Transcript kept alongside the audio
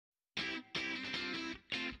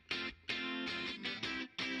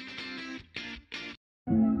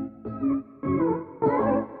Hello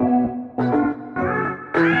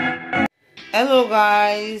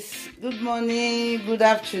guys, good morning, good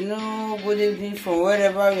afternoon, good evening from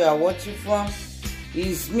wherever you are watching from.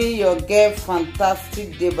 It's me, your girl,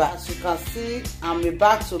 fantastic Deba. As you can see, I'm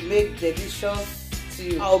about to make delicious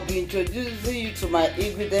tea. I'll be introducing you to my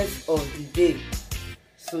ingredients of the day.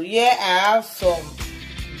 So here I have some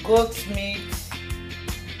goat meat,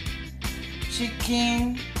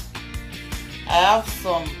 chicken, I have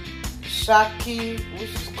some shaki,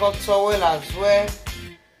 which is called towel as well.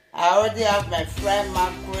 I already have my fried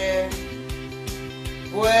mackerel,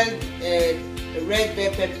 boiled red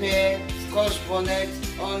bell pepper, scotch bonnet,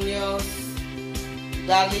 onions,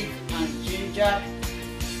 garlic and ginger.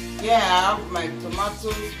 Here I have my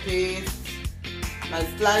tomato paste, my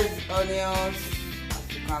sliced onions,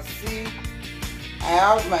 as you can see. I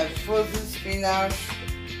have my frozen spinach,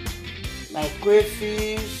 my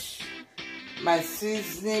crayfish, my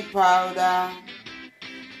seasoning powder,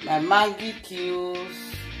 my Maggi cubes,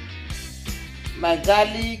 my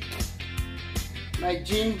garlic, my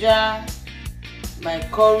ginger, my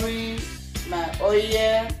curry, my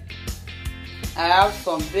oil. I have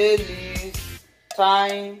some bay leaves,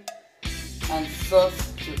 thyme and salt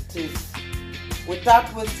to taste.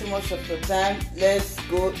 Without wasting much of your time, let's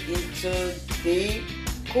go into the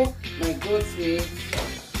cook my goat meat.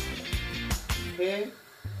 Okay,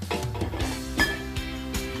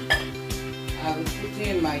 I'll be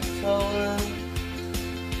putting in my towel.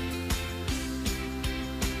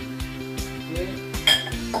 Okay.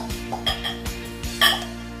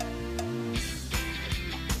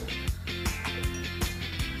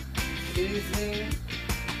 Seasoning.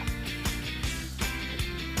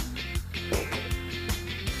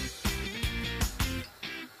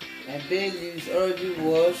 My bay leaves already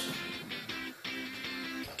washed.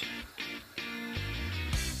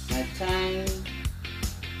 My thyme.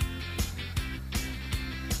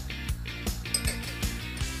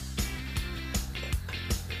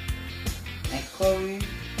 My curry.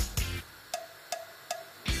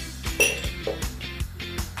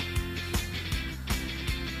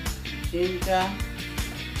 Ginger.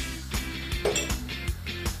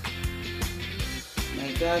 My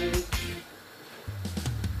garlic.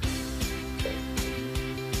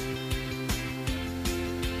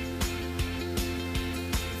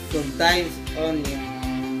 Some diced onion.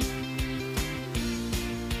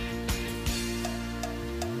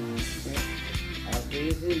 Okay. I'll be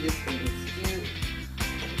using this for the skin.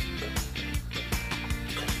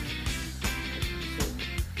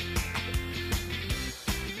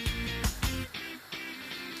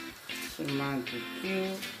 Some Maggi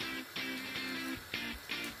cube.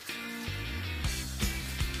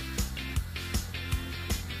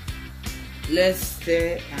 Let's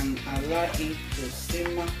stir and allow it to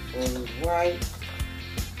simmer for a while.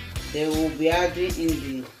 They will be adding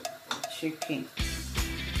in the chicken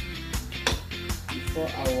before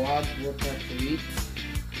I will add water to it.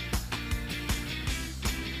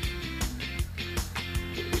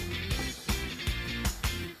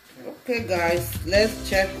 Okay guys, let's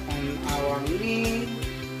check on our meat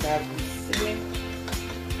that is simmering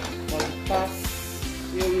for the past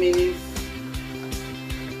few minutes.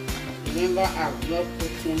 Remember, I've not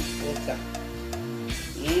put in water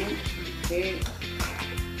in. Okay,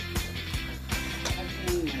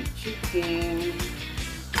 adding my chicken.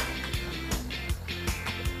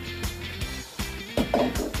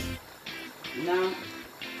 Now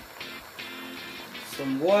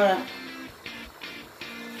some water.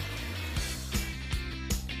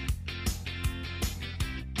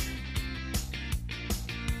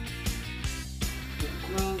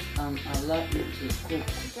 And allow it to cook. You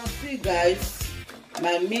can see guys,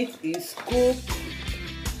 my meat is cooked,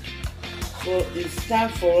 so it's time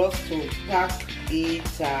for us to pack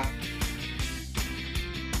it up.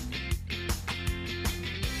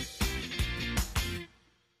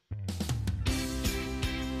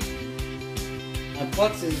 My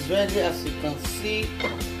pot is ready, as you can see,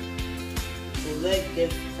 so let's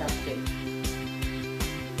get started.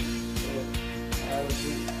 So I'll be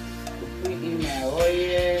putting in my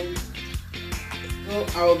oil. So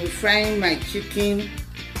I will be frying my chicken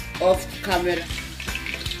off camera.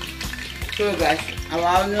 So guys, our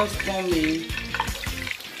onions come in.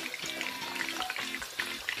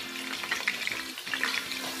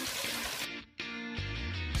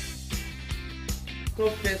 So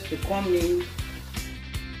paste to come in.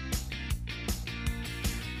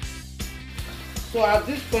 So at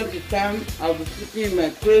this point in time, I'll be putting in my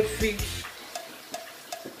crayfish.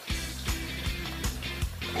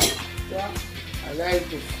 So I like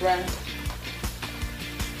to fry.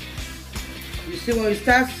 you see when you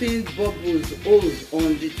start seeing bubbles, holes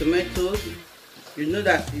on the tomatoes, you know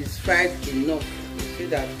that it's fried enough. You see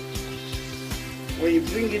that when you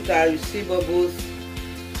bring it out, you see bubbles,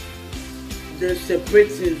 they're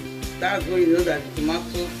separating. That's when you know that the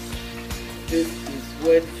tomato paste is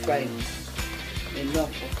well fried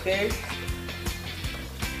enough. Okay,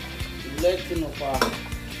 letting of our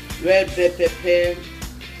red bell pepper,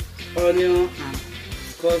 onion, and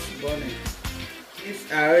scotch bonnet.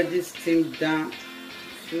 These are already steamed down a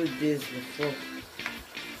few days before,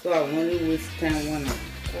 so I only waste time when I'm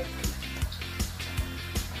cooking.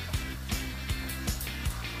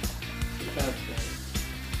 Look at that.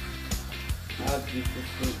 How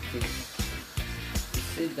beautiful it is. You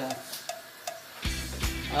see that?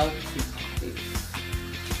 How thick it is.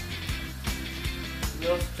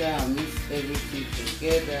 Just try and mix everything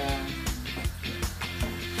together.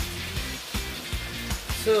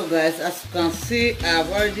 So guys, as you can see,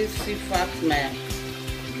 I've already sieved my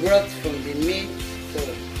broth from the meat. So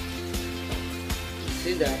you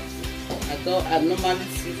see that I normally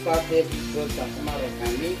sieve out every broth that come out of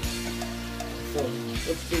my meat. So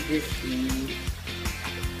let's put this in.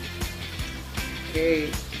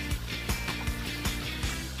 Okay.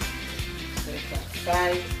 Set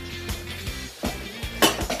aside.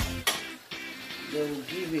 They will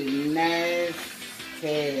give you a nice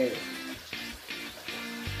taste.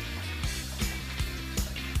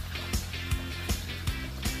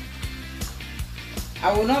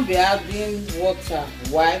 I will not be adding water.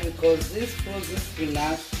 Why? Because this frozen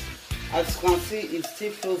spinach, as you can see, it's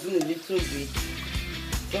still frozen a little bit.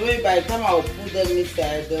 So maybe by the time I will put them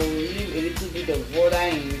inside, they will leave a little bit of water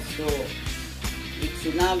in it, so it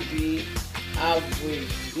should not be halfway,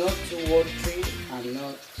 not too watery and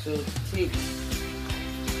not too thick.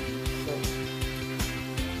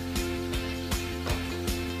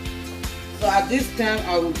 So at this time,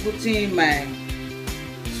 I will put in my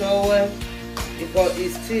towel because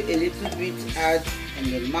it's still a little bit hard in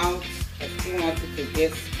the mouth. I still want it to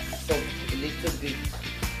get soft a little bit.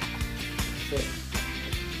 So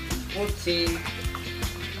put in,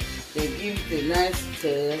 they give it a nice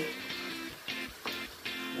tail.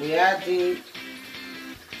 We add in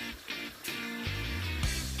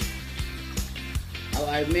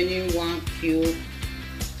our remaining 1 cube.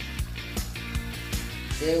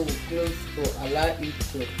 Then we close to allow it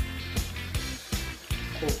to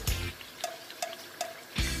cook.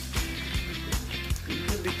 A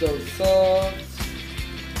little bit of salt.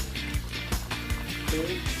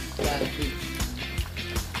 Okay, like it.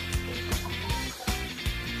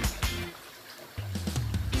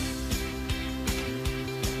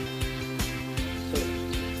 So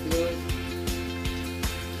close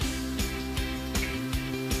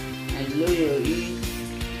and lower your heat.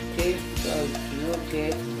 Okay, so you don't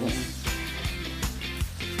get burnt.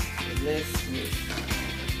 So let's see.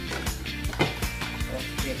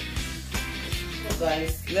 Okay. So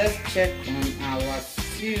guys, let's check on our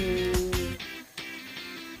stew.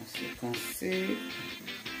 As you can see.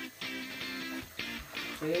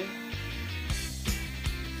 Okay.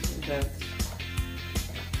 See that.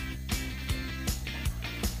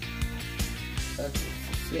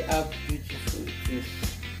 See how beautiful it is.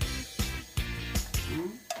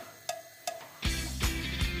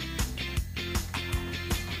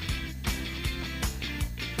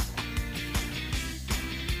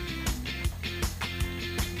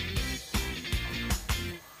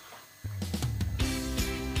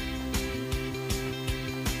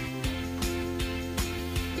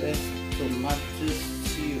 Tomato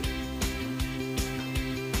stew.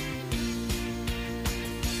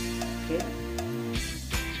 Okay.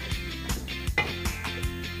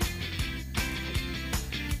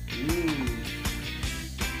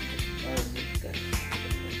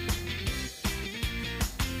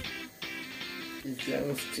 It's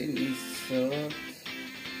roasting is soft.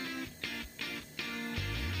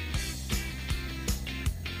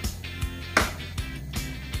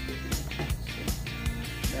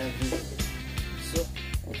 So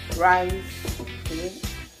rice, okay,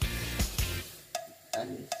 and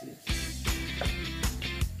this is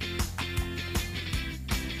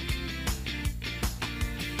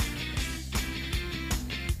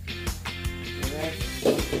the rice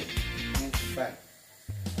and fry.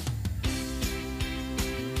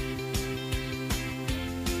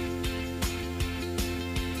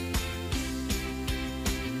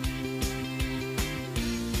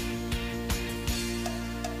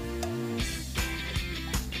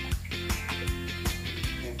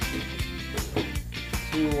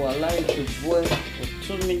 We will allow it to boil for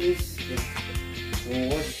 2 minutes. We'll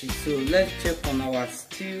wash it. So let's check on our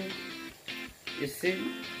stew. You see,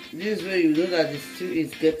 This way you know that the stew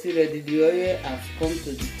is getting ready. The oil has come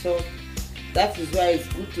to the top. That is why it's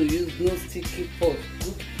good to use no sticky pot,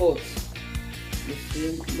 good pot. You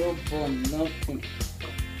see, no burn, nothing.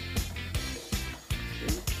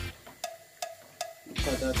 See? Look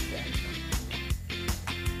at that, guys.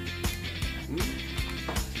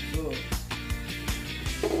 So,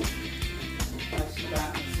 as you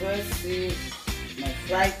can well see, my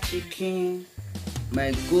fried chicken,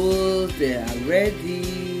 my goals, they are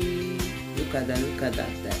ready. Look at that, look at that.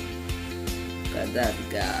 Look at that,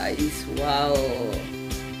 guys. Wow.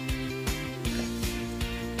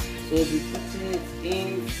 So we'll be putting it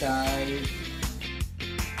inside.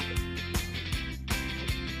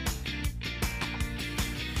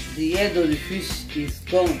 The head of the fish is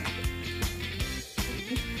gone.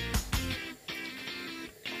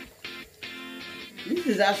 This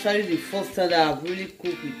is actually the first time that I've really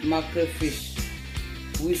cooked with mackerel fish.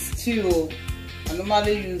 With stew, I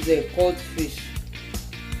normally use a cod fish.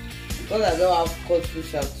 Because I don't have cod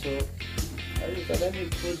fish at all. Let me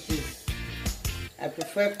put this. I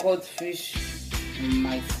prefer cod fish in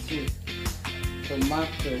my stew to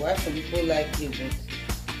mackerel. Why some people like it,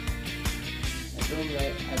 but I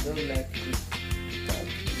don't like it that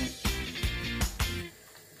much.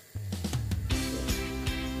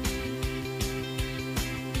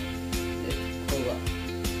 Let's cover.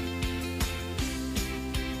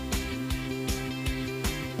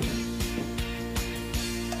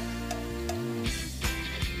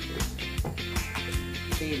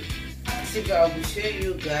 Okay, I'll be showing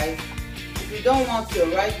you guys. If you don't want your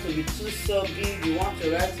rice to be too soggy, you want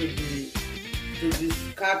your rice to be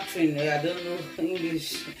scattering. I don't know English.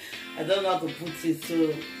 I don't know how to put it. So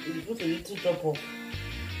you put a little drop of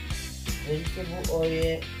vegetable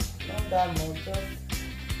oil, not that much, just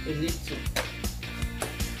a little.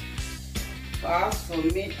 But as for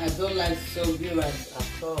me, I don't like soggy rice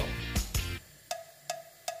at all.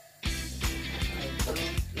 I don't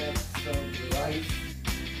like soggy rice.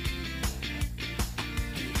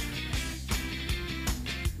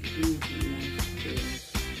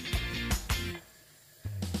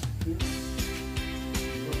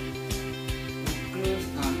 Close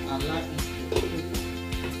and allow it to cook.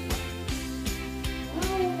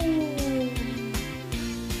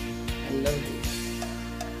 I love it.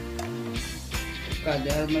 Look at the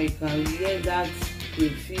aroma. You can hear that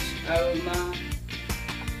crayfish aroma.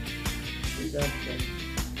 See that thing?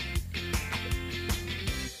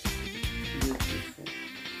 Beautiful.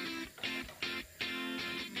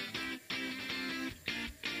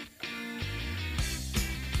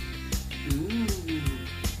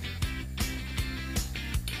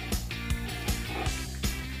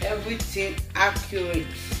 Everything accurate,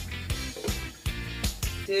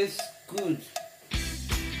 tastes good.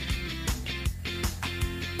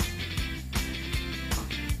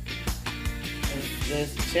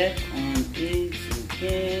 Let's check on it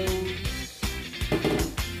again.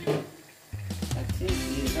 I think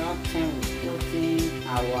it's now time to put in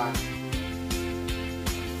our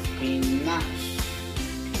spinach.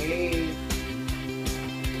 Okay,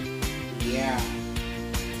 yeah.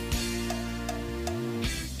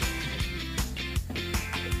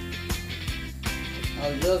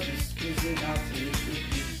 I'll just be squeezing out a little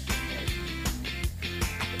bit of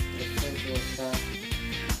excess water.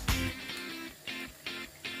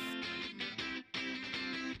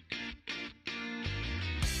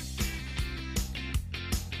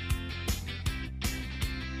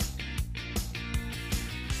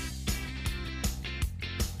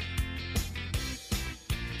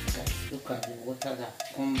 Guys, look at the water that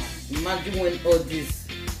come out. Imagine when all this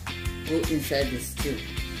go inside the stew.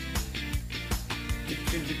 It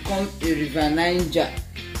will become a river Niger.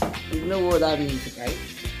 You know what that means, guys?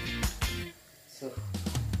 So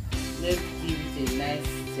let's give it a nice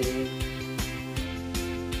stir.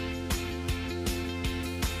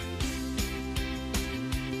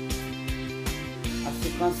 As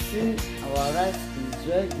you can see, our rice is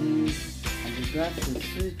ready and the gas is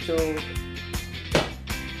switched off.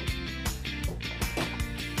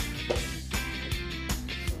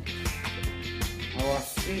 Our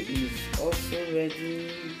stew is also ready.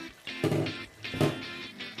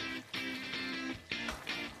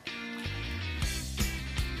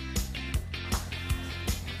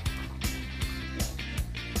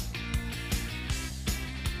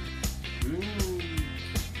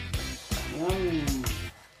 Yum.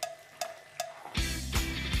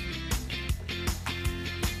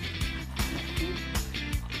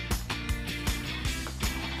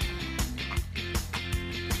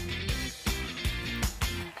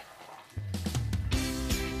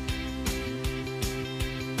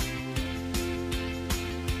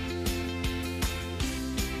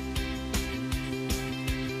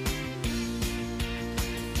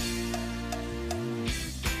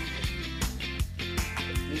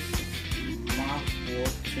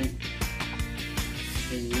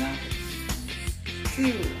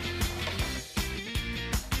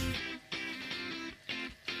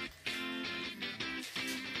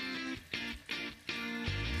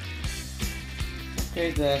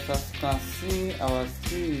 Okay guys, as you can see, our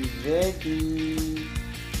stew is ready.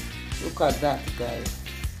 Look at that guys,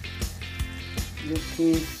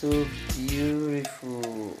 looking so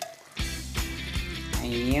beautiful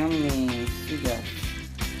and yummy. See that?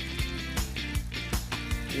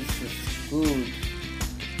 This is good.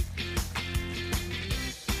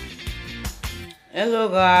 Hello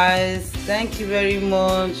guys, thank you very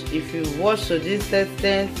much. If you watched to this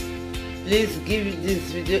extent, please give this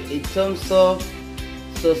video a thumbs up.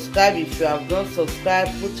 Subscribe if you have not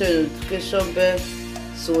subscribed. Put your notification bell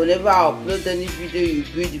so whenever I upload any video,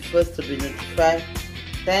 you'll be the first to be notified.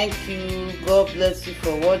 Thank you. God bless you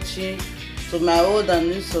for watching. To my old and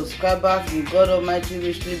new subscribers, may God Almighty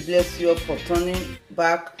richly bless you all for turning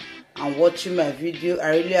back and watching my video. I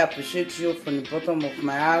really appreciate you from the bottom of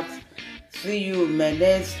my heart. See you in my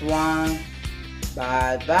next one.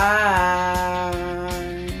 Bye bye.